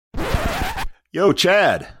Yo,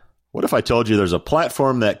 Chad, what if I told you there's a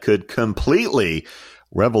platform that could completely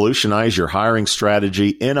revolutionize your hiring strategy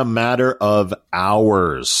in a matter of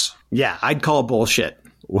hours? Yeah, I'd call bullshit.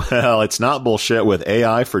 Well, it's not bullshit with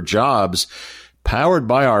AI for Jobs, powered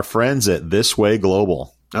by our friends at This Way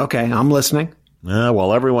Global. Okay, I'm listening.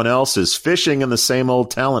 While everyone else is fishing in the same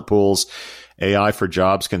old talent pools, AI for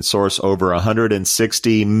Jobs can source over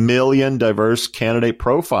 160 million diverse candidate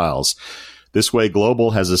profiles. This Way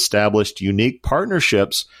Global has established unique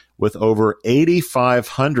partnerships with over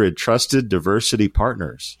 8,500 trusted diversity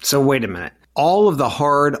partners. So wait a minute. All of the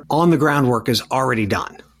hard on-the-ground work is already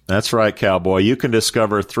done. That's right, cowboy. You can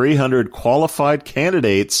discover 300 qualified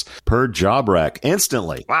candidates per job rec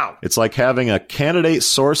instantly. Wow. It's like having a candidate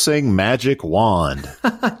sourcing magic wand.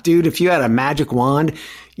 Dude, if you had a magic wand,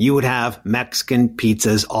 you would have Mexican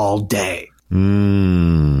pizzas all day.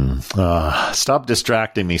 Stop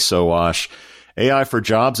distracting me, Sowash. AI for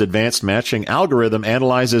Jobs advanced matching algorithm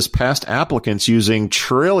analyzes past applicants using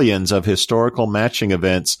trillions of historical matching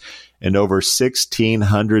events and over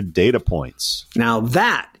 1,600 data points. Now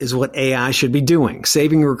that is what AI should be doing,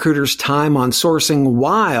 saving recruiters time on sourcing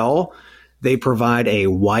while they provide a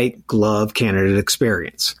white glove candidate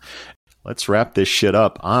experience. Let's wrap this shit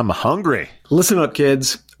up. I'm hungry. Listen up,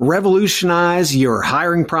 kids. Revolutionize your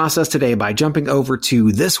hiring process today by jumping over to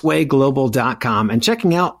thiswayglobal.com and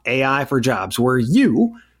checking out AI for Jobs, where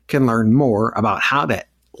you can learn more about how to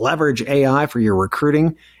leverage AI for your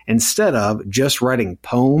recruiting instead of just writing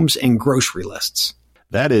poems and grocery lists.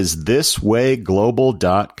 That is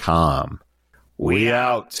thiswayglobal.com. We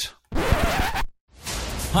out.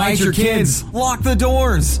 Hide your kids. Lock the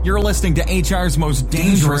doors. You're listening to HR's most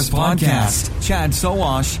dangerous podcast. Chad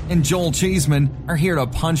Sowash and Joel Cheeseman are here to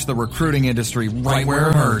punch the recruiting industry right where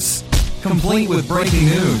it hurts. Complete with breaking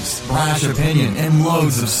news, brash opinion, and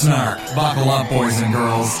loads of snark. Buckle up, boys and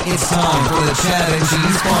girls. It's time for the Chad and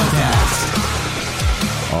Cheese Podcast.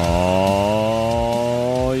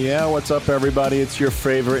 Oh, yeah. What's up, everybody? It's your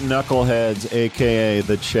favorite knuckleheads, a.k.a.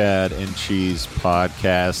 the Chad and Cheese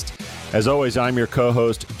Podcast. As always, I'm your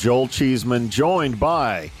co-host, Joel Cheeseman, joined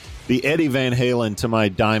by the Eddie Van Halen to my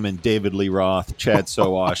diamond, David Lee Roth, Chad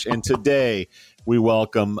Sowash. And today, we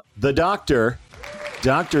welcome the doctor,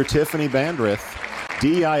 Dr. Tiffany Bandreth,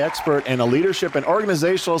 DEI expert and a leadership and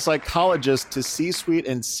organizational psychologist to C-suite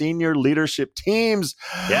and senior leadership teams.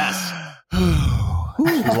 Yes.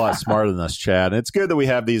 She's a lot smarter than us, Chad. And it's good that we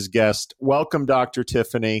have these guests. Welcome, Dr.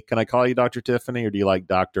 Tiffany. Can I call you Dr. Tiffany, or do you like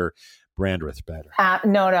Dr. Bandreth better?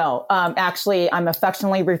 No. Actually, I'm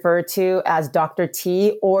affectionately referred to as Dr.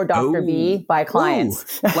 T or Dr. B by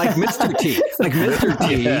clients. Like Mr. T. Like Mr.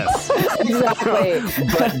 T. Yes. Exactly.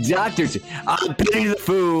 But Dr. T. I pity the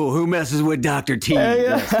fool who messes with Dr. T.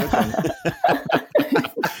 Yes, okay.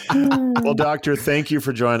 Well, Doctor, thank you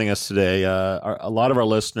for joining us today. A lot of our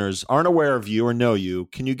listeners aren't aware of you or know you.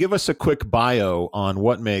 Can you give us a quick bio on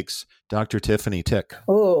what makes Dr. Tiffany tick?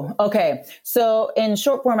 Oh, okay. So in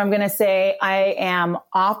short form, I'm going to say I am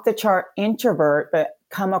off the chart introvert, but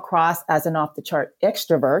come across as an off the chart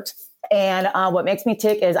extrovert. And what makes me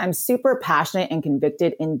tick is I'm super passionate and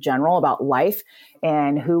convicted in general about life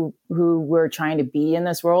and who we're trying to be in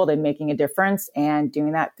this world and making a difference, and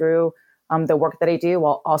doing that through the work that I do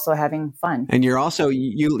while also having fun. And you're also,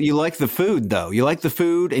 you like the food, though. You like the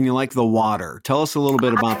food and you like the water. Tell us a little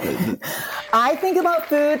bit about I think about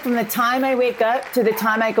food from the time I wake up to the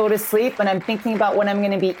time I go to sleep, and I'm thinking about what I'm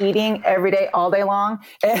going to be eating every day, all day long.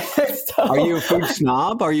 So, Are you a food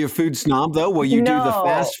snob? Are you a food snob, though? Will you do the No.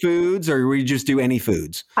 fast foods, or will you just do any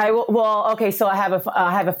foods? I will. Well, okay. So I have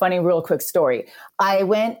a funny, real quick story. I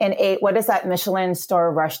went and ate, what is that Michelin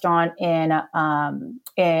star restaurant in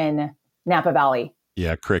Napa Valley?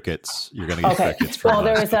 Yeah, crickets. You're going to get crickets from Well,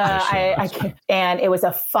 there was Michelin. and it was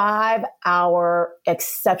a 5-hour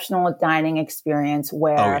exceptional dining experience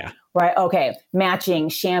where, right? Okay. Matching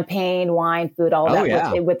champagne, wine, food, all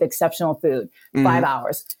that with exceptional food, 5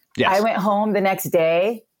 hours. Yes. I went home the next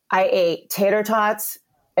day. I ate tater tots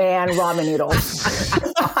and ramen noodles.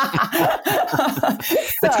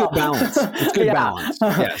 That's good balance. It's good balance.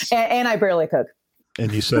 Yes. And I barely cook.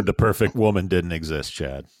 And you said the perfect woman didn't exist,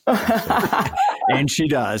 Chad. And she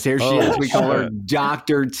does. Here she is. We call her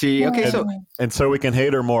Dr. T. Okay, and so we can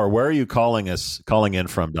hate her more. Where are you calling in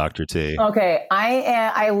from, Dr. T? Okay,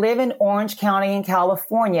 I live in Orange County in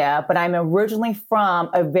California, but I'm originally from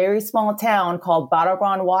a very small town called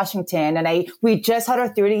Battleground, Washington, and we just had our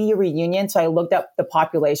 30-year reunion, so I looked up the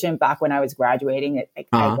population back when I was graduating.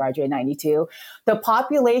 I graduated in 92. The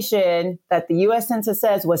population that the U.S. Census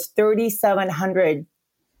says was 3,700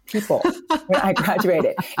 people when I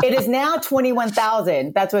graduated. It is now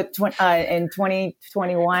 21,000. That's what in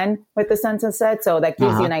 2021 what the census said. So that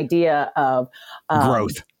gives you an idea of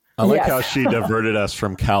growth. I like how she diverted us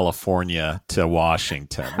from California to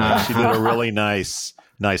Washington. She did a really nice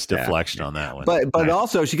deflection on that one. But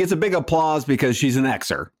also she gets a big applause because she's an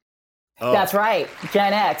Xer. Oh. That's right.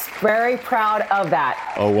 Gen X. Very proud of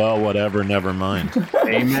that. Oh, well, whatever. Never mind.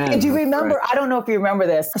 Amen. And do you remember, I don't know if you remember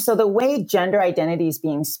this. So the way gender identity is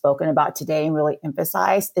being spoken about today and really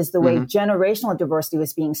emphasized is the way generational diversity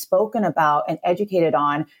was being spoken about and educated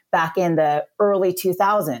on back in the early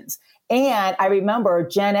 2000s. And I remember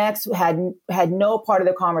Gen X had no part of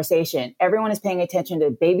the conversation. Everyone is paying attention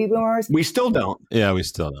to baby boomers. We still don't. Yeah, we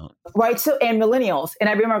still don't. Right. So, and millennials. And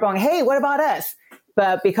I remember going, hey, what about us?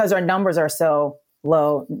 But because our numbers are so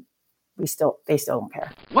low, they still don't care.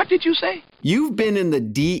 What did you say? You've been in the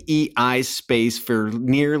DEI space for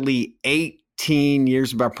nearly 18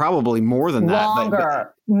 years, but probably more than that.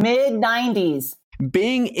 Longer. Mid-90s.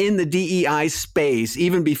 Being in the DEI space,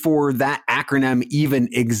 even before that acronym even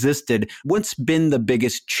existed, what's been the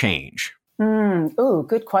biggest change?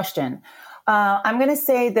 Good question. I'm going to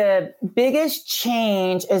say the biggest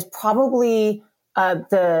change is probably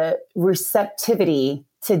the receptivity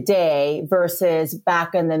today versus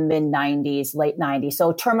back in the mid 90s, late 90s.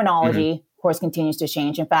 So terminology, of course, continues to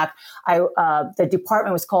change. In fact, the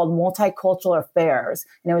department was called Multicultural Affairs,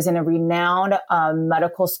 and it was in a renowned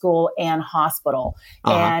medical school and hospital.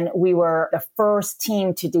 And we were the first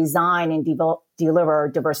team to design and deliver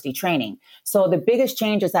diversity training. So the biggest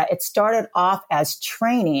change is that it started off as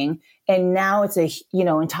training, and now it's a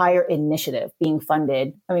entire initiative being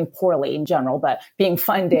funded. I mean, poorly in general, but being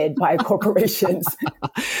funded by corporations.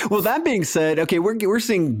 Well, that being said, okay, we're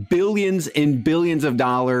seeing billions and billions of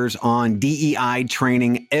dollars on DEI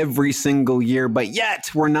training every single year, but yet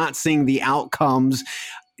we're not seeing the outcomes.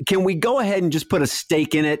 Can we go ahead and just put a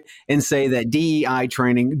stake in it and say that DEI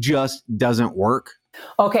training just doesn't work?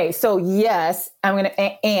 Okay, so yes, I'm going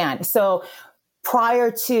to, so prior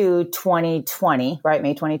to 2020, right,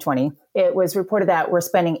 May 2020, it was reported that we're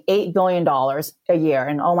spending $8 billion a year.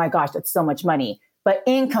 And oh my gosh, that's so much money. But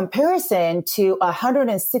in comparison to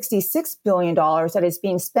 $166 billion that is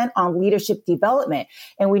being spent on leadership development.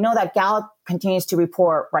 And we know that Gallup continues to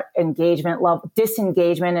report engagement level,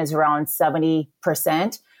 disengagement is around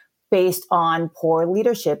 70% based on poor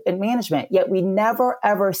leadership and management. Yet we never,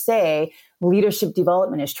 ever say leadership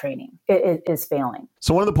development is training. It is failing.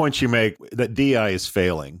 So one of the points you make that DEI is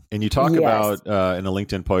failing, and you talk about in a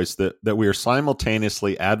LinkedIn post that we are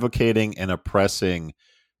simultaneously advocating and oppressing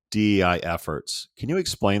DEI efforts. Can you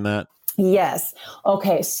explain that? Yes.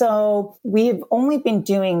 Okay. So we've only been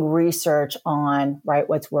doing research on,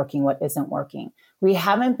 what's working, what isn't working. We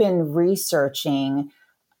haven't been researching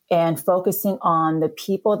and focusing on the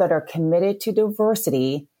people that are committed to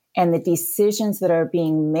diversity and the decisions that are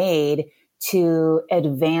being made to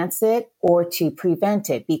advance it or to prevent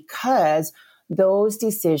it, because those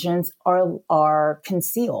decisions are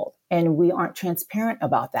concealed and we aren't transparent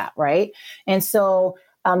about that, right? And so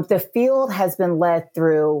the field has been led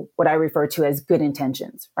through what I refer to as good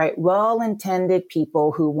intentions, right? Well-intended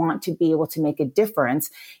people who want to be able to make a difference,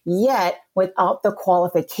 yet without the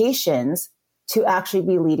qualifications to actually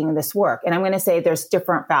be leading this work. And I'm going to say there's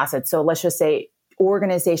different facets. So let's just say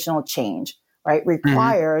organizational change, right?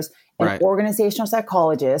 Requires an organizational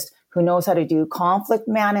psychologist who knows how to do conflict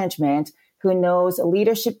management, who knows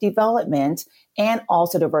leadership development, and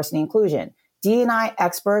also diversity and inclusion. D&I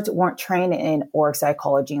experts weren't trained in org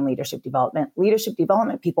psychology and leadership development. Leadership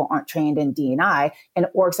development people aren't trained in D&I, and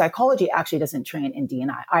org psychology actually doesn't train in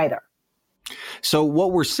D&I either. So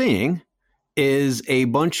what we're seeing is a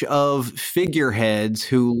bunch of figureheads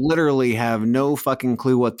who literally have no fucking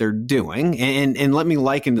clue what they're doing. And let me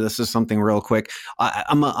liken this as something real quick.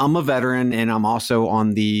 I'm a veteran, and I'm also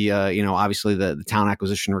on the, obviously the talent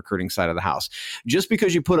acquisition recruiting side of the house. Just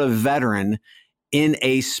because you put a veteran in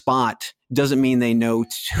a spot doesn't mean they know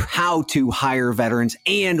how to hire veterans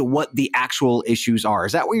and what the actual issues are.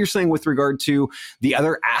 Is that what you're saying with regard to the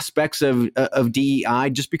other aspects of DEI?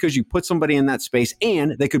 Just because you put somebody in that space,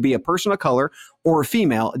 and they could be a person of color or a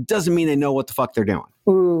female, it doesn't mean they know what the fuck they're doing.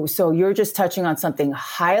 Ooh, so you're just touching on something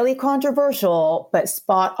highly controversial, but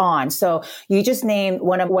spot on. So you just named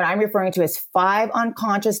what I'm referring to as 5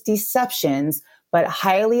 unconscious deceptions, but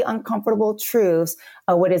highly uncomfortable truths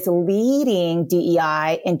of what is leading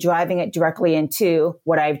DEI and driving it directly into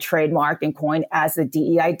what I've trademarked and coined as the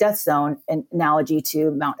DEI death zone, an analogy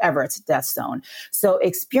to Mount Everest death zone. So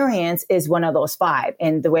experience is one of those 5.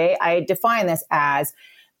 And the way I define this as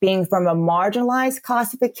being from a marginalized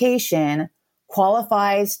classification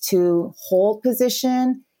qualifies to hold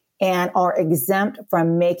position and are exempt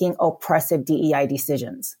from making oppressive DEI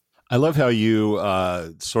decisions. I love how you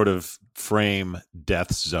sort of frame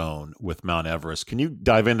death zone with Mount Everest. Can you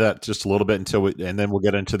dive into that just a little bit and then we'll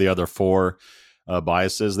get into the other four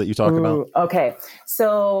biases that you talk about? Okay.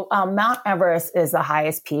 So Mount Everest is the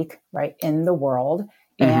highest peak, right, in the world.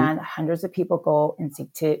 And hundreds of people go and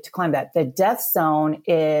seek to climb that. The death zone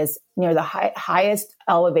is near the highest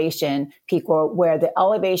elevation peak where the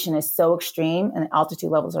elevation is so extreme and the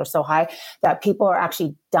altitude levels are so high that people are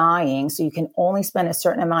actually dying. So you can only spend a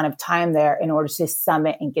certain amount of time there in order to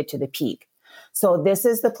summit and get to the peak. So this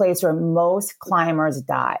is the place where most climbers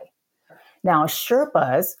die. Now,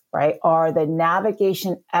 Sherpas, right, are the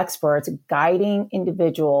navigation experts guiding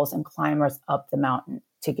individuals and climbers up the mountain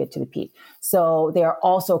to get to the peak. So they are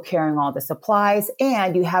also carrying all the supplies,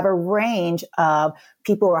 and you have a range of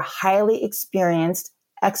people who are highly experienced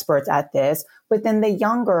experts at this, but then the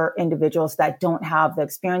younger individuals that don't have the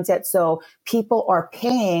experience yet. So people are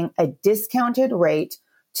paying a discounted rate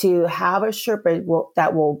to have a Sherpa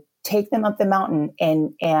that will take them up the mountain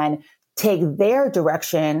and take their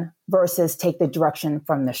direction versus take the direction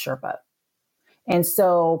from the Sherpa. And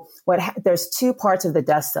so there's two parts of the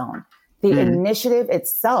death zone. The initiative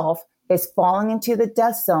itself is falling into the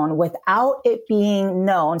death zone without it being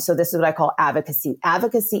known. So this is what I call advocacy.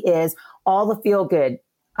 Advocacy is all the feel-good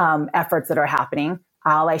efforts that are happening.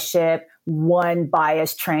 Allyship, one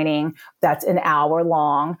bias training that's an hour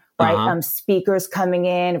long, right? Speakers coming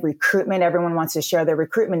in, recruitment. Everyone wants to share their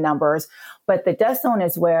recruitment numbers. But the death zone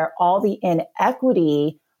is where all the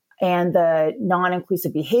inequity and the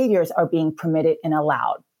non-inclusive behaviors are being permitted and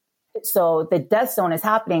allowed. So the death zone is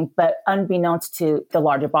happening, but unbeknownst to the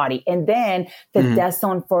larger body. And then the death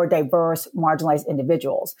zone for diverse, marginalized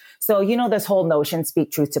individuals. So, you know, this whole notion,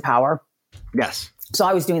 speak truth to power. Yes. So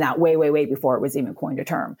I was doing that way before it was even coined a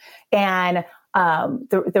term. And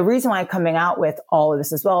the reason why I'm coming out with all of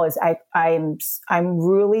this as well is I'm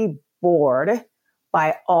really bored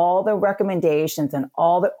by all the recommendations and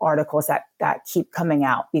all the articles that keep coming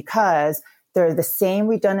out, because they're the same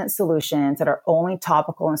redundant solutions that are only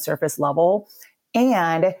topical and surface level,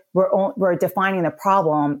 and we're defining the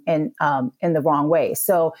problem in the wrong way.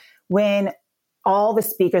 So when all the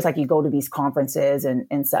speakers, like you go to these conferences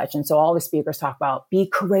and such, and so all the speakers talk about be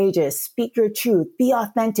courageous, speak your truth, be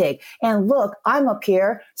authentic, and look, I'm up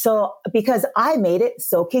here, so because I made it,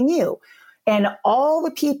 so can you. And all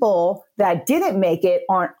the people that didn't make it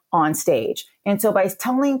aren't on stage. And so by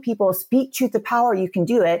telling people speak truth to power, you can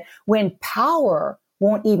do it when power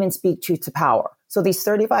won't even speak truth to power. So these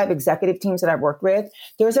 35 executive teams that I've worked with,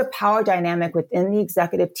 there's a power dynamic within the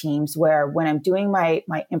executive teams where when I'm doing my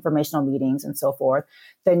informational meetings and so forth,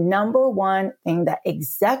 the number one thing that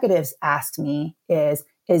executives ask me is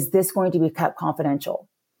this going to be kept confidential?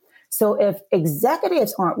 So if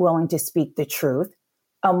executives aren't willing to speak the truth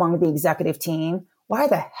among the executive team, why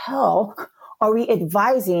the hell are we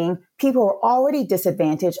advising people who are already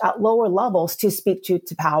disadvantaged at lower levels to speak truth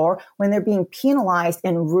to power when they're being penalized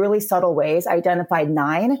in really subtle ways? I identified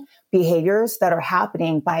 9 behaviors that are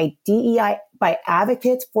happening by DEI, by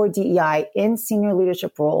advocates for DEI in senior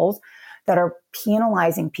leadership roles that are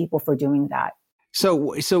penalizing people for doing that.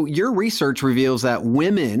 So your research reveals that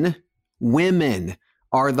women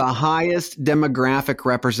are the highest demographic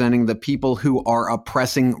representing the people who are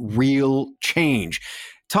oppressing real change.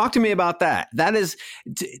 Talk to me about that.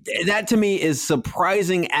 That to me is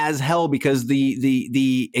surprising as hell, because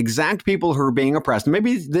the exact people who are being oppressed,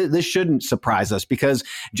 maybe this shouldn't surprise us, because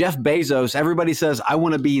Jeff Bezos, everybody says, I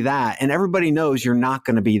want to be that. And everybody knows you're not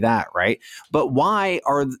going to be that, right? But why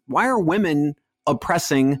are women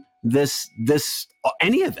oppressing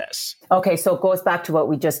any of this? Okay, so it goes back to what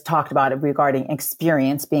we just talked about regarding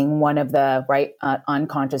experience being one of the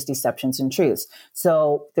unconscious deceptions and truths.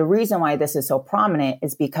 So the reason why this is so prominent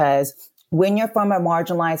is because when you're from a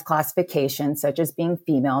marginalized classification, such as being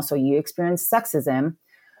female, so you experience sexism,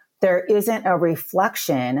 there isn't a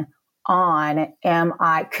reflection on,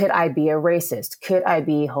 could I be a racist? Could I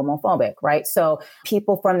be homophobic, right? So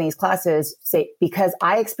people from these classes say, because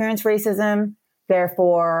I experience racism,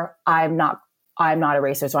 therefore, I'm not a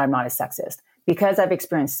racist or I'm not a sexist. Because I've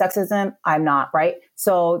experienced sexism, I'm not, right?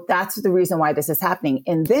 So that's the reason why this is happening.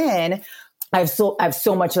 And then I have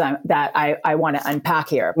so much that I want to unpack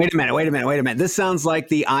here. Wait a minute. This sounds like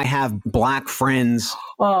the I have black friends.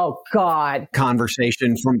 Oh, God.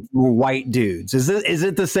 Conversation from white dudes. Is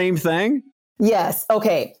it the same thing? Yes.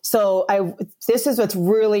 Okay. So this is what's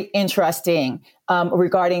really interesting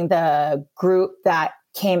regarding the group that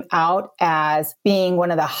came out as being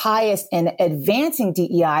one of the highest in advancing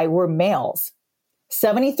DEI were males.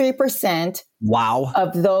 73% Wow.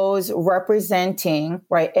 of those representing,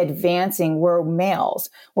 right, advancing were males,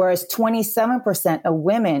 whereas 27% of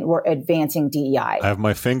women were advancing DEI. I have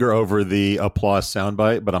my finger over the applause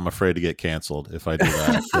soundbite, but I'm afraid to get canceled if I do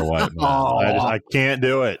that for white men. I can't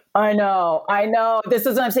do it. I know. This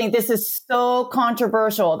is what I'm saying. This is so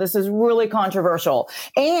controversial. This is really controversial.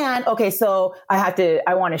 And okay, so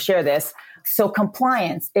I want to share this. So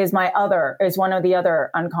compliance is one of the other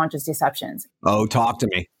unconscious deceptions. Oh, talk to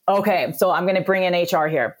me. Okay, so I'm going to bring in HR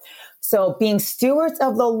here. So being stewards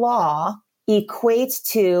of the law equates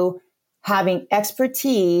to having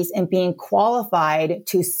expertise and being qualified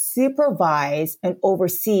to supervise and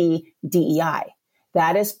oversee DEI.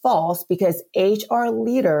 That is false because HR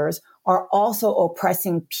leaders are also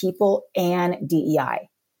oppressing people and DEI.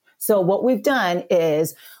 So what we've done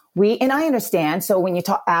is and I understand. So when you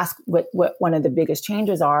ask what one of the biggest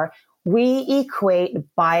changes are, we equate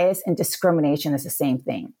bias and discrimination as the same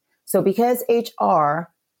thing. So because HR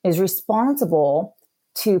is responsible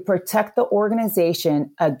to protect the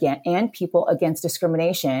organization and people against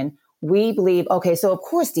discrimination, we believe, okay, so of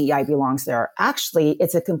course DEI belongs there. Actually,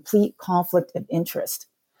 it's a complete conflict of interest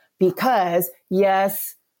because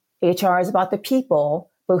yes, HR is about the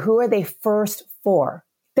people, but who are they first for?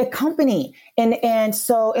 The company. And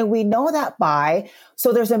we know that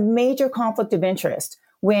so there's a major conflict of interest.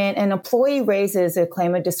 When an employee raises a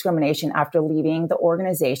claim of discrimination after leaving the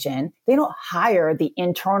organization, they don't hire the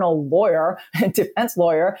internal lawyer, defense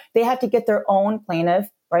lawyer. They have to get their own plaintiff,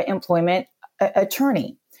 right, employment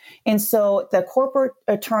attorney. And so the corporate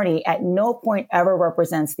attorney at no point ever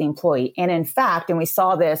represents the employee. And in fact, and we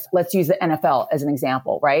saw this, let's use the NFL as an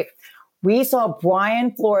example, right? We saw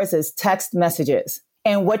Brian Flores' text messages.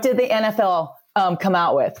 And what did the NFL come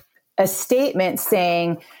out with? A statement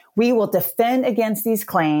saying, we will defend against these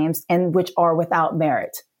claims and which are without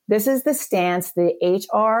merit. This is the stance the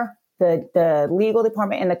HR, the legal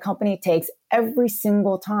department and the company takes every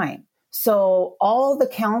single time. So all the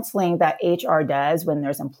counseling that HR does when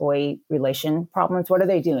there's employee relation problems, what are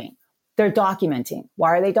they doing? They're documenting.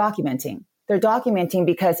 Why are they documenting? They're documenting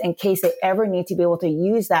because in case they ever need to be able to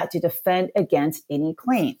use that to defend against any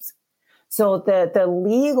claims. So the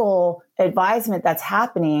legal advisement that's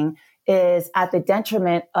happening is at the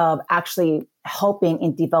detriment of actually helping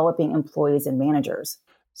in developing employees and managers.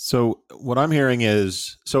 So what I'm hearing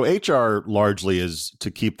is, so HR largely is to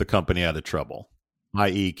keep the company out of trouble,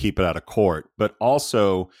 i.e. keep it out of court. But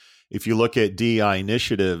also, if you look at DEI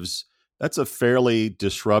initiatives, that's a fairly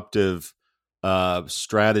disruptive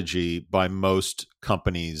strategy by most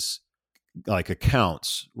companies, like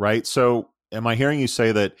accounts, right? So am I hearing you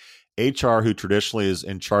say that HR, who traditionally is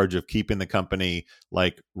in charge of keeping the company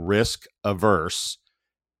like risk averse,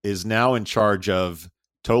 is now in charge of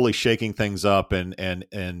totally shaking things up and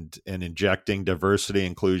injecting diversity,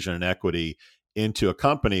 inclusion, and equity into a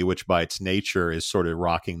company, which by its nature is sort of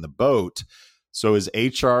rocking the boat? So is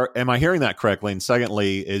HR, am I hearing that correctly? And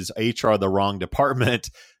secondly, is HR the wrong department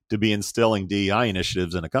to be instilling DEI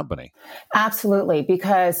initiatives in a company? Absolutely,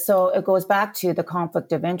 because so it goes back to the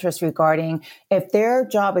conflict of interest regarding if their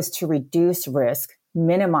job is to reduce risk,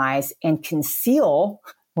 minimize, and conceal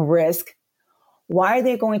risk, why are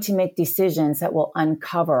they going to make decisions that will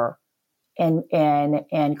uncover and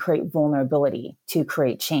create vulnerability to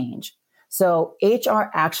create change? So HR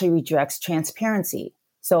actually rejects transparency.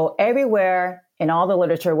 So everywhere in all the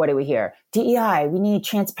literature, what do we hear? DEI, we need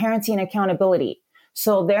transparency and accountability.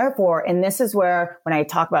 So therefore, and this is where when I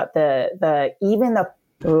talk about I'm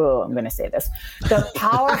going to say this, the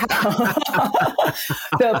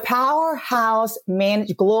powerhouse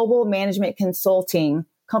global management consulting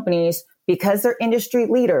companies, because they're industry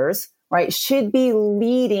leaders, right, should be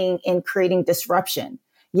leading in creating disruption.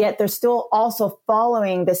 Yet they're still also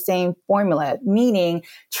following the same formula, meaning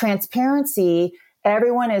transparency.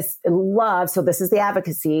 Everyone loves, so this is the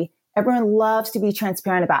advocacy. Everyone loves to be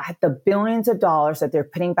transparent about the billions of dollars that they're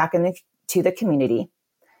putting back to the community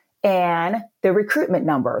and the recruitment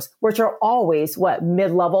numbers, which are always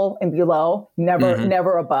mid-level and below,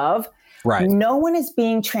 never above. Right. No one is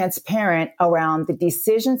being transparent around the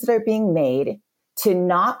decisions that are being made to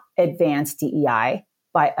not advance DEI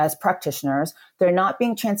by us practitioners. They're not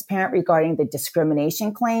being transparent regarding the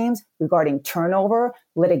discrimination claims, regarding turnover,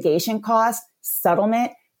 litigation costs,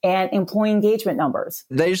 settlement, and employee engagement numbers.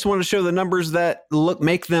 They just want to show the numbers that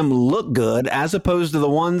make them look good, as opposed to the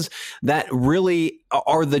ones that really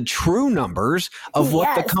are the true numbers of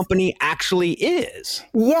what the company actually is.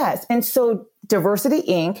 Yes. And so Diversity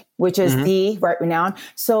Inc., which is the right renowned,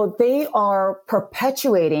 so they are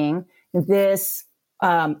perpetuating this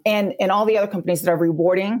and all the other companies that are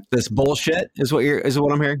rewarding this bullshit is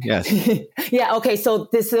what I'm hearing. Yes. Yeah. Okay. So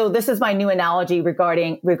this is my new analogy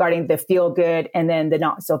regarding the feel good and then the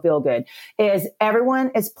not so feel good is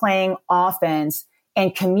everyone is playing offense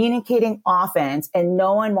and communicating offense, and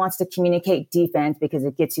no one wants to communicate defense because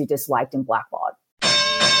it gets you disliked and blackballed.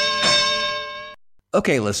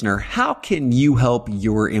 Okay, listener, how can you help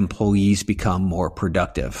your employees become more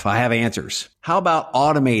productive? I have answers. How about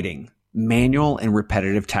automating manual and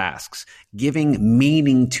repetitive tasks, giving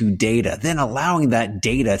meaning to data, then allowing that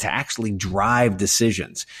data to actually drive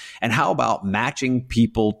decisions? And how about matching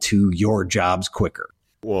people to your jobs quicker?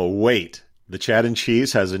 Well, wait. The Chad and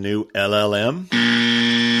Cheese has a new LLM?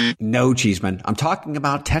 No, Cheeseman. I'm talking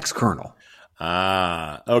about TextKernel.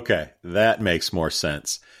 Ah, okay. That makes more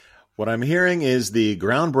sense. What I'm hearing is the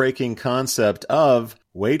groundbreaking concept of,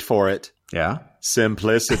 wait for it, yeah,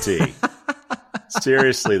 simplicity.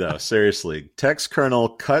 Seriously,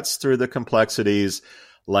 TextKernel cuts through the complexities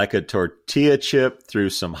like a tortilla chip through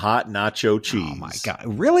some hot nacho cheese. Oh my God.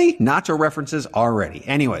 Really? Nacho references already.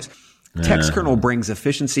 Anyways, TextKernel brings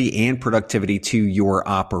efficiency and productivity to your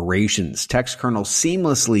operations. TextKernel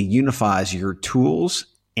seamlessly unifies your tools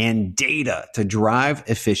and data to drive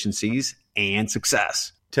efficiencies and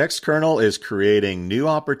success. TextKernel is creating new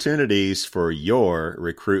opportunities for your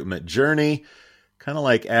recruitment journey, kind of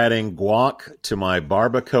like adding guac to my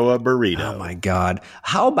barbacoa burrito. Oh my God.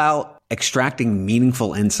 How about extracting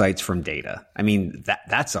meaningful insights from data? I mean,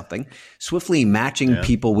 that's something. Swiftly matching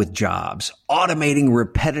people with jobs, automating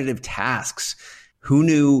repetitive tasks. Who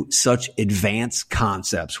knew such advanced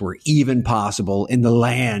concepts were even possible in the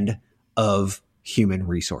land of human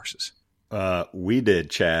resources? We did,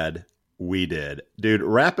 Chad. We did. Dude,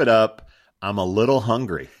 wrap it up. I'm a little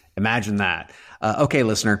hungry. Imagine that. Okay,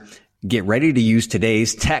 listener, get ready to use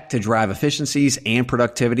today's tech to drive efficiencies and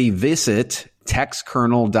productivity. Visit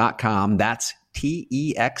textkernel.com. That's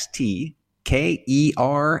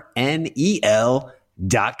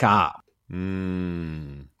TextKernel.com.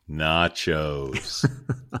 Nachos.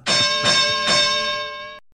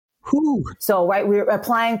 So, right, we're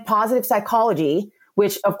applying positive psychology,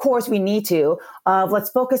 which of course we need to, let's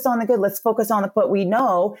focus on the good. Let's focus on what we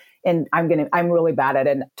know. And I'm really bad at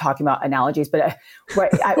it talking about analogies, but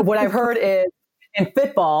what I've heard is in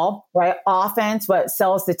football, right? Offense, what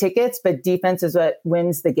sells the tickets, but defense is what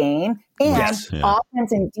wins the game. And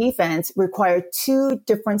offense and defense require two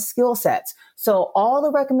different skill sets. So all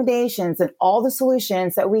the recommendations and all the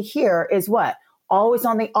solutions that we hear is what? Always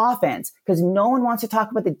on the offense, because no one wants to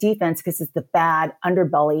talk about the defense because it's the bad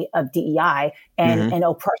underbelly of DEI and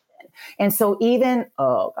oppression. And so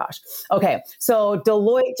so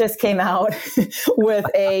Deloitte just came out with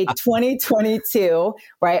a 2022,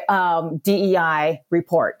 right, DEI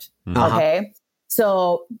report. Okay.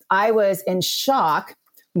 So I was in shock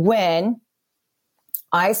when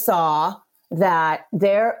I saw that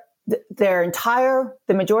the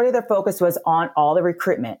majority of their focus was on all the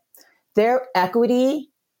recruitment. Their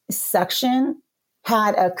equity section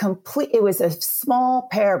had it was a small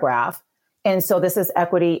paragraph. And so this is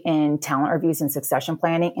equity in talent reviews and succession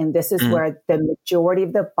planning. And this is where the majority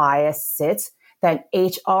of the bias sits, that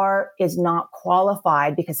HR is not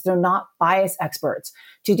qualified because they're not bias experts.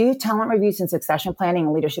 To do talent reviews and succession planning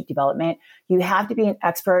and leadership development, you have to be an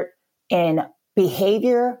expert in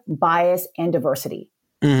behavior, bias, and diversity.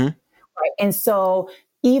 Right? And so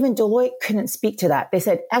even Deloitte couldn't speak to that. They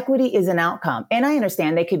said equity is an outcome. And I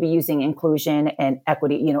understand they could be using inclusion and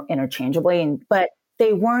equity, interchangeably, but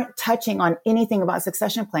they weren't touching on anything about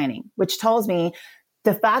succession planning, which tells me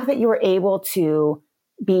the fact that you were able to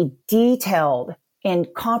be detailed and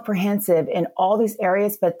comprehensive in all these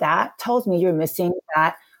areas, but that tells me you're missing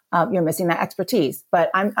that expertise.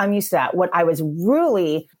 But I'm used to that. What I was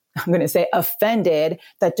really, I'm going to say, offended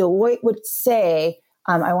that Deloitte would say,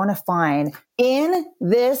 I want to find in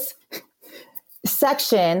this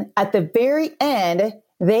section at the very end,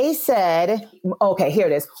 they said, okay, here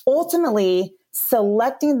it is. Ultimately,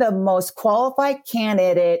 selecting the most qualified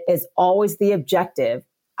candidate is always the objective.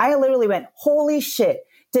 I literally went, holy shit.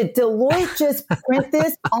 Did Deloitte just print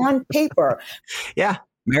this on paper? Yeah.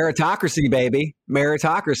 Meritocracy, baby.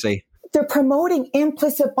 Meritocracy. They're promoting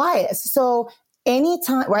implicit bias. So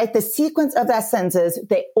anytime, right, the sequence of that sentence is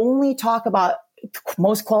they only talk about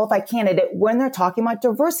most qualified candidate when they're talking about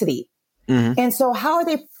diversity. And so how are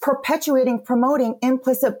they promoting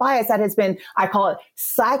implicit bias that has been, I call it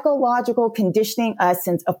psychological conditioning us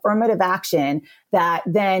since affirmative action, that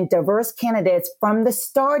then diverse candidates from the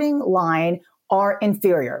starting line are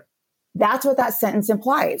inferior? That's what that sentence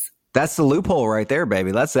implies. That's the loophole right there,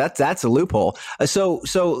 baby. That's a loophole. So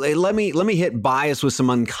let me hit bias with some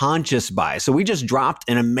unconscious bias. So we just dropped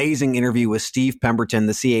an amazing interview with Steve Pemberton,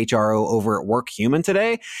 the CHRO over at WorkHuman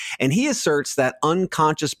today, and he asserts that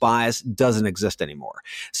unconscious bias doesn't exist anymore.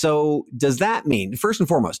 So does that mean, first and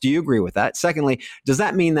foremost, do you agree with that? Secondly, does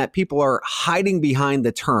that mean that people are hiding behind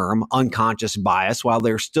the term unconscious bias while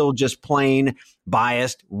they're still just plain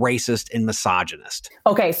biased, racist, and misogynist?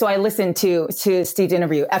 Okay, so I listened to Steve's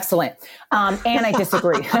interview. Excellent. And I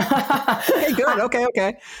disagree. Okay, good.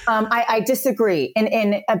 Okay. I disagree.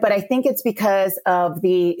 But I think it's because of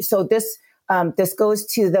this goes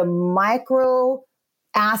to the micro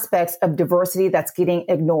aspects of diversity that's getting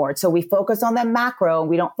ignored. So we focus on the macro and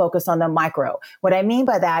we don't focus on the micro. What I mean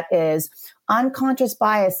by that is unconscious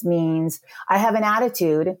bias means I have an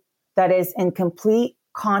attitude that is in complete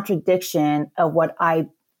contradiction of what I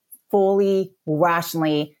fully,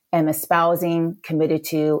 rationally am espousing, committed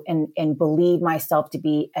to, and believe myself to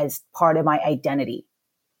be as part of my identity.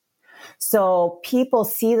 So people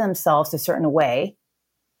see themselves a certain way,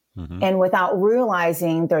 and without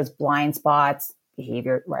realizing there's blind spots,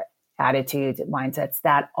 behavior, attitudes, mindsets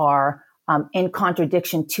that are in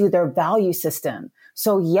contradiction to their value system.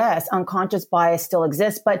 So yes, unconscious bias still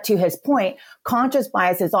exists, but to his point, conscious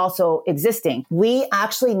bias is also existing. We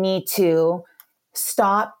actually need to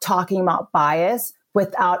stop talking about bias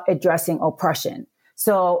without addressing oppression.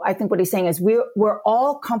 So I think what he's saying is we're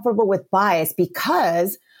all comfortable with bias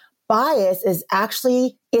because bias is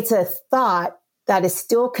actually, it's a thought that is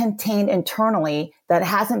still contained internally that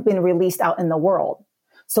hasn't been released out in the world.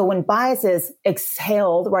 So when bias is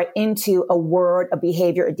exhaled right into a word, a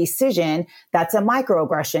behavior, a decision, that's a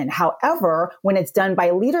microaggression. However, when it's done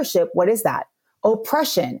by leadership, what is that?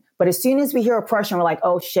 Oppression. But as soon as we hear oppression, we're like,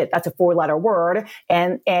 oh shit, that's a 4-letter word.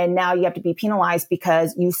 And now you have to be penalized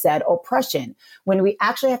because you said oppression. When we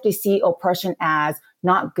actually have to see oppression as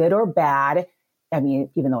not good or bad, I mean,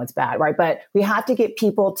 even though it's bad, right? But we have to get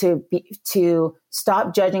people to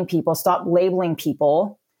stop judging people, stop labeling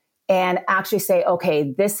people, and actually say,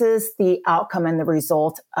 okay, this is the outcome and the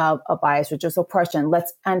result of a bias, which is oppression.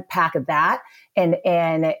 Let's unpack that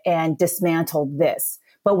and dismantle this.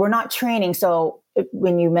 But we're not training. So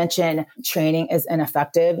when you mention training is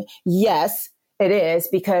ineffective, yes, it is,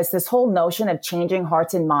 because this whole notion of changing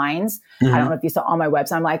hearts and minds, I don't know if you saw on my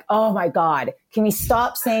website, I'm like, oh my God, can we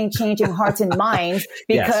stop saying changing hearts and minds?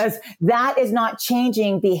 Because that is not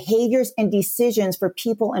changing behaviors and decisions for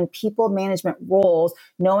people in people management roles,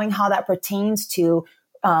 knowing how that pertains to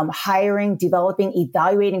hiring, developing,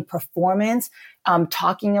 evaluating performance,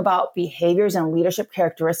 talking about behaviors and leadership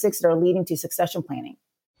characteristics that are leading to succession planning.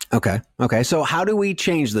 Okay. So how do we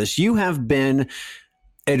change this? You have been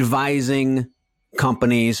advising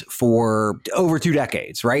companies for over 2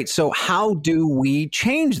 decades, right? So how do we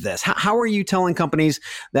change this? How are you telling companies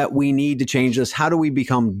that we need to change this? How do we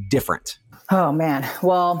become different? Oh man.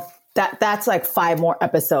 Well, that's like 5 more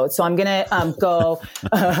episodes. So I'm going to go,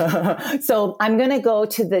 so I'm going to go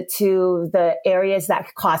to the areas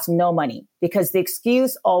that cost no money, because the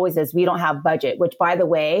excuse always is we don't have budget, which by the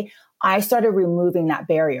way, I started removing that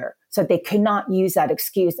barrier so they could not use that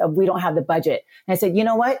excuse of we don't have the budget. And I said, you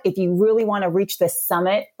know what? If you really want to reach the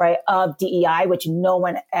summit, right, of DEI, which no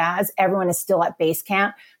one has, everyone is still at base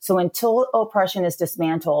camp. So until oppression is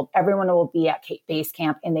dismantled, everyone will be at base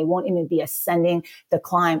camp and they won't even be ascending the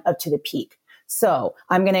climb up to the peak. So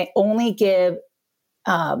I'm going to only give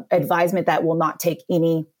advisement that will not take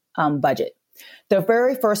any budget. The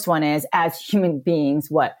very first one is, as human beings,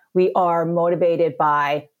 what? We are motivated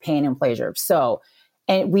by pain and pleasure. So,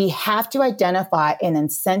 and we have to identify an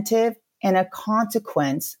incentive and a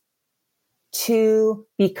consequence to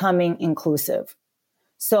becoming inclusive.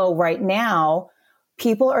 So right now,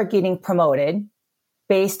 people are getting promoted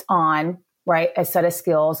based on, right, a set of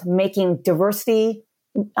skills, making diversity,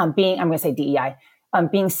 I'm going to say DEI,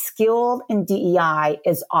 being skilled in DEI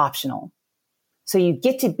is optional. So you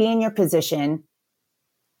get to be in your position,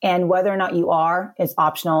 and whether or not you are is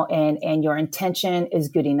optional, and your intention is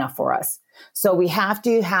good enough for us. So we have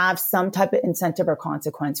to have some type of incentive or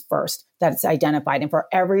consequence first that's identified. And for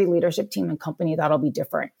every leadership team and company, that'll be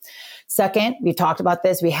different. Second, we've talked about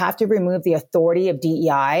this. We have to remove the authority of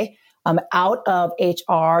DEI out of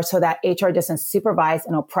HR so that HR doesn't supervise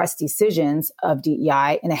and oppress decisions of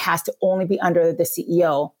DEI, and it has to only be under the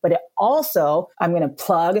CEO. But it also, I'm going to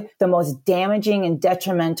plug the most damaging and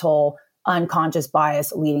detrimental unconscious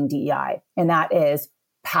bias leading DEI, and that is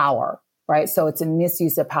power, right? So it's a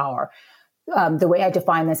misuse of power. The way I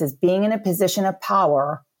define this is being in a position of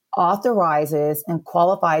power authorizes and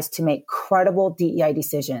qualifies to make credible DEI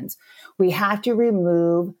decisions. We have to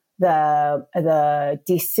remove the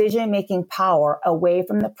decision-making power away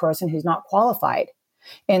from the person who's not qualified.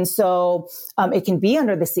 And so it can be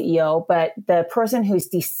under the CEO, but the person who's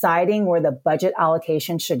deciding where the budget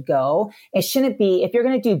allocation should go, it shouldn't be, if you're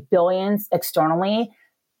going to do billions externally,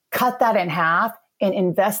 cut that in half and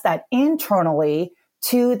invest that internally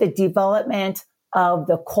to the development of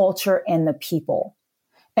the culture and the people.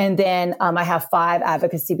 And then I have 5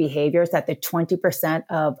 advocacy behaviors that the 20%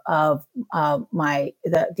 of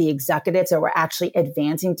the executives that were actually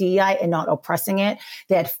advancing DEI and not oppressing it,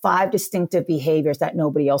 they had 5 distinctive behaviors that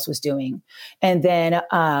nobody else was doing. And then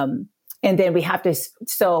we have to,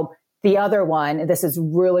 so the other one, this is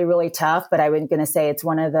really, really tough, but I'm going to say it's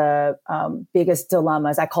one of the biggest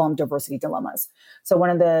dilemmas. I call them diversity dilemmas. So one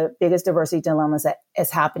of the biggest diversity dilemmas that is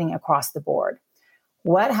happening across the board.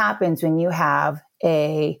 What happens when you have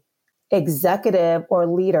a executive or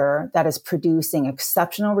leader that is producing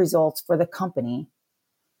exceptional results for the company,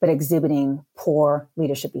 but exhibiting poor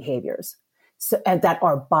leadership behaviors and that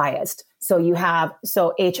are biased? So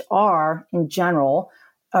HR in general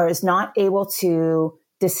is not able to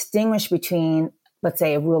distinguish between, let's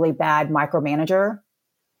say, a really bad micromanager,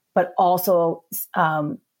 but also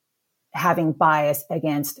having bias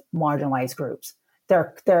against marginalized groups.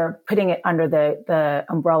 They're putting it under the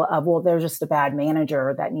umbrella of, well, they're just a bad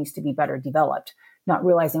manager that needs to be better developed, not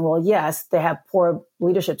realizing, well, yes, they have poor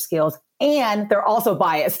leadership skills and they're also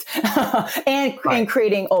biased and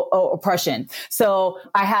creating oppression. So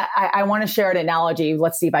I want to share an analogy.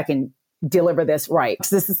 Let's see if I can deliver this right.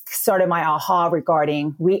 So this is sort of my aha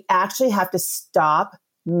regarding, we actually have to stop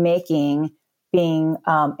making being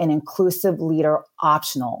an inclusive leader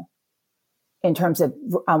optional in terms of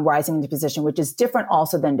rising into position, which is different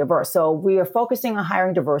also than diverse. So we are focusing on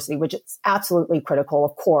hiring diversity, which is absolutely critical,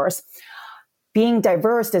 of course. Being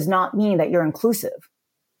diverse does not mean that you're inclusive,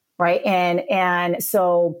 right? And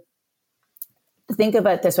so think of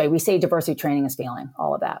it this way. We say diversity training is failing,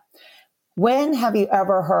 all of that. When have you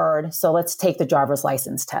ever heard, so let's take the driver's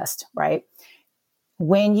license test, right?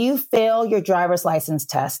 When you fail your driver's license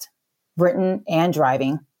test, written and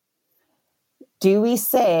driving, do we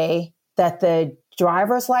say that the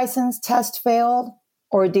driver's license test failed,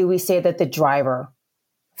 or do we say that the driver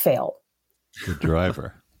failed? The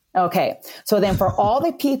driver. Okay. So then for all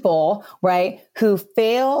the people, right, who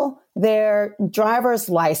fail their driver's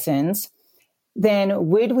license, then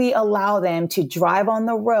would we allow them to drive on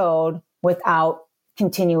the road without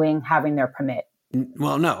continuing having their permit?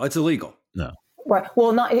 Well, no, it's illegal. No. Right.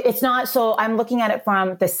 Well, it's not. So I'm looking at it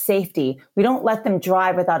from the safety. We don't let them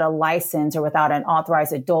drive without a license or without an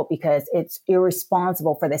authorized adult because it's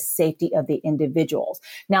irresponsible for the safety of the individuals.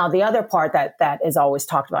 Now, the other part that is always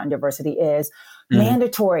talked about in diversity is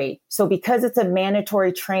mandatory. So because it's a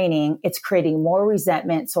mandatory training, it's creating more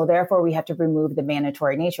resentment. So therefore, we have to remove the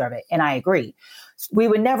mandatory nature of it. And I agree. We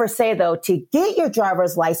would never say, though, to get your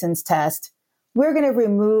driver's license test, we're going to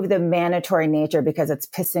remove the mandatory nature because it's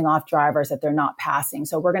pissing off drivers that they're not passing.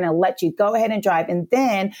 So we're going to let you go ahead and drive. And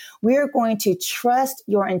then we're going to trust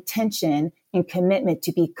your intention and commitment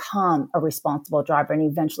to become a responsible driver and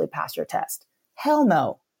eventually pass your test. Hell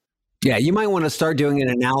no. Yeah, you might want to start doing an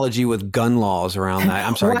analogy with gun laws around that.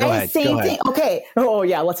 I'm sorry, right? Go ahead. Same thing. Okay. Oh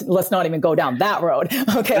yeah, let's not even go down that road.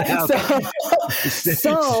 Okay.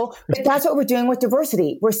 So but that's what we're doing with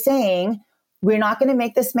diversity. We're saying, we're not going to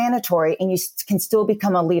make this mandatory and you can still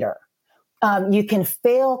become a leader. You can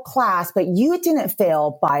fail class, but you didn't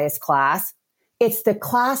fail bias class. It's the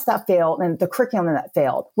class that failed and the curriculum that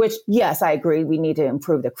failed, which, yes, I agree. We need to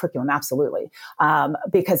improve the curriculum. Absolutely.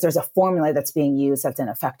 Because there's a formula that's being used that's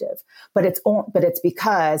ineffective, but it's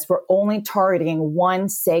because we're only targeting one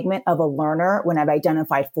segment of a learner when I've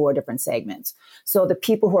identified 4 different segments. So the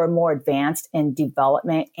people who are more advanced in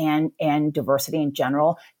development and diversity in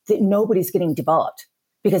general, nobody's getting developed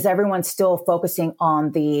because everyone's still focusing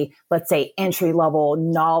on the, let's say, entry level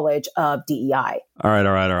knowledge of DEI. All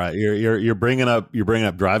right. You're bringing up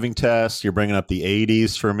driving tests. You're bringing up the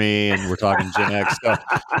 80s for me, and we're talking Gen X stuff.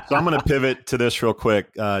 So I'm going to pivot to this real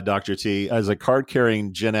quick, Dr. T. As a card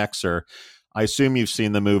carrying Gen Xer, I assume you've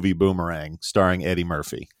seen the movie Boomerang, starring Eddie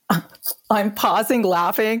Murphy. I'm pausing,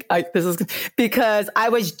 laughing. This is because I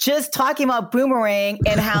was just talking about Boomerang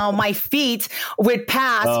and how my feet would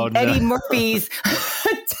pass Eddie Murphy's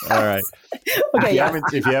test. All right. Okay.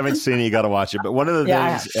 If you haven't seen it, you got to watch it. But one of the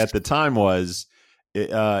things at the time was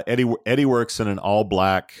Eddie works in an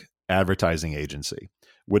all-black advertising agency,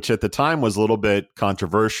 which at the time was a little bit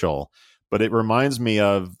controversial. But it reminds me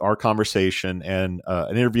of our conversation and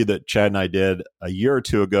an interview that Chad and I did a year or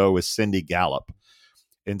two ago with Cindy Gallup.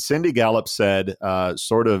 And Cindy Gallup said,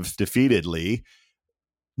 sort of defeatedly,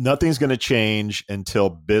 nothing's going to change until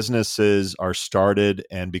businesses are started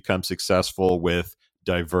and become successful with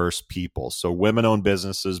diverse people. So women-owned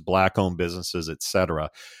businesses, Black-owned businesses, etc.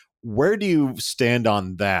 Where do you stand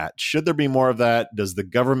on that? Should there be more of that? Does the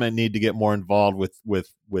government need to get more involved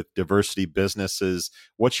with diversity businesses?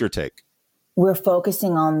 What's your take? We're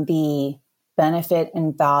focusing on the benefit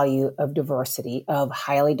and value of diversity, of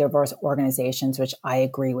highly diverse organizations, which I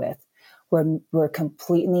agree with. We're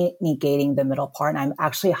completely negating the middle part. And I'm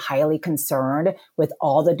actually highly concerned with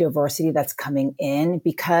all the diversity that's coming in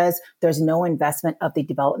because there's no investment of the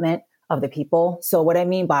development of the people. So what I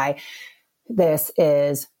mean by this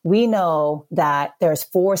is we know that there's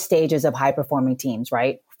 4 stages of high performing teams,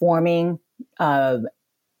 right? Forming, norming,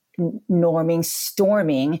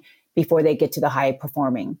 storming before they get to the high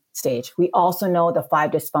performing stage. We also know the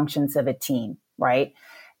 5 dysfunctions of a team, right?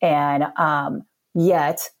 And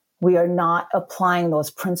yet we are not applying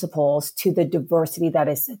those principles to the diversity that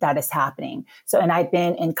is happening. So, and I've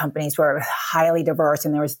been in companies where it was highly diverse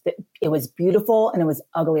and it was beautiful and it was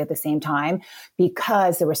ugly at the same time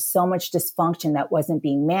because there was so much dysfunction that wasn't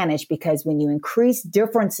being managed. Because when you increase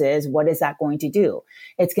differences, what is that going to do?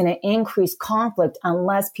 It's going to increase conflict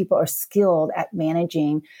unless people are skilled at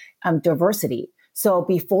managing diversity. So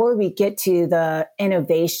before we get to the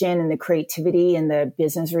innovation and the creativity and the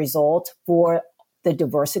business result for the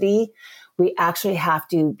diversity, we actually have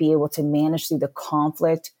to be able to manage through the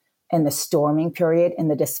conflict and the storming period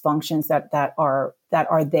and the dysfunctions that are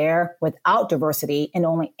there without diversity and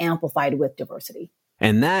only amplified with diversity.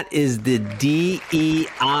 And that is the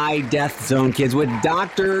DEI Death Zone, kids, with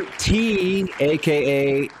Dr. T,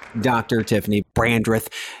 aka Dr. Tiffany Brandreth.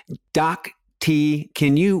 Doc T,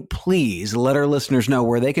 can you please let our listeners know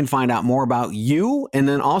where they can find out more about you and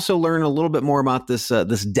then also learn a little bit more about this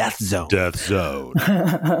death zone? Death zone.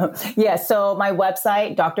 Yeah. So my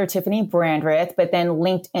website, Dr. Tiffany Brandreth, but then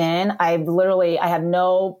LinkedIn. I have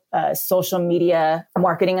no social media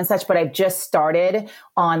marketing and such, but I've just started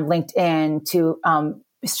on LinkedIn to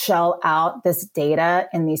shell out this data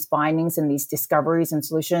and these findings and these discoveries and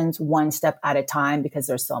solutions one step at a time because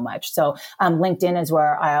there's so much. So LinkedIn is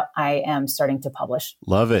where I am starting to publish.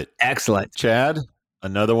 Love it. Excellent. Chad,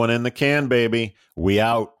 another one in the can, baby. We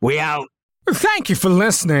out. We out. Thank you for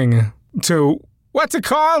listening to, what's it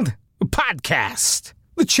called? A podcast.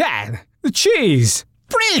 The Chad. The Cheese.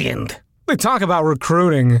 Brilliant. They talk about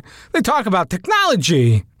recruiting. They talk about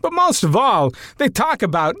technology. But most of all, they talk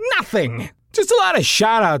about nothing. Just a lot of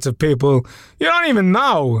shout-outs of people you don't even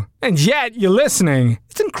know, and yet you're listening.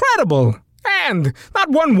 It's incredible. And not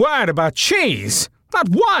one word about cheese. Not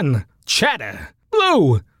one. Cheddar,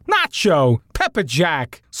 blue, nacho, pepper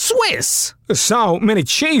jack, Swiss. There's so many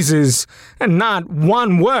cheeses, and not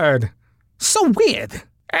one word. So weird.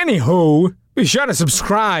 Anywho, be sure to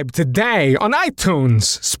subscribe today on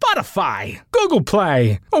iTunes, Spotify, Google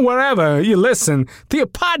Play, or wherever you listen to your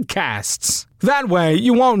podcasts. That way,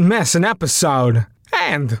 you won't miss an episode.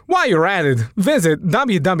 And while you're at it, visit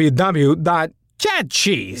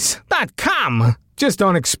www.chadcheese.com. Just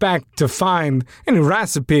don't expect to find any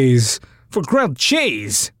recipes for grilled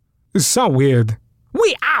cheese. It's so weird.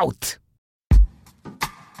 We out!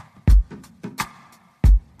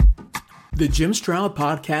 The Jim Stroud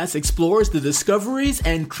Podcast explores the discoveries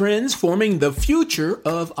and trends forming the future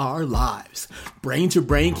of our lives.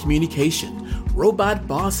 Brain-to-brain communication, robot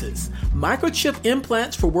bosses, microchip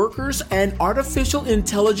implants for workers, and artificial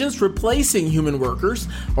intelligence replacing human workers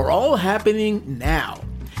are all happening now.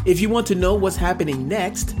 If you want to know what's happening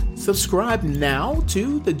next, subscribe now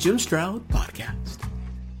to the Jim Stroud Podcast.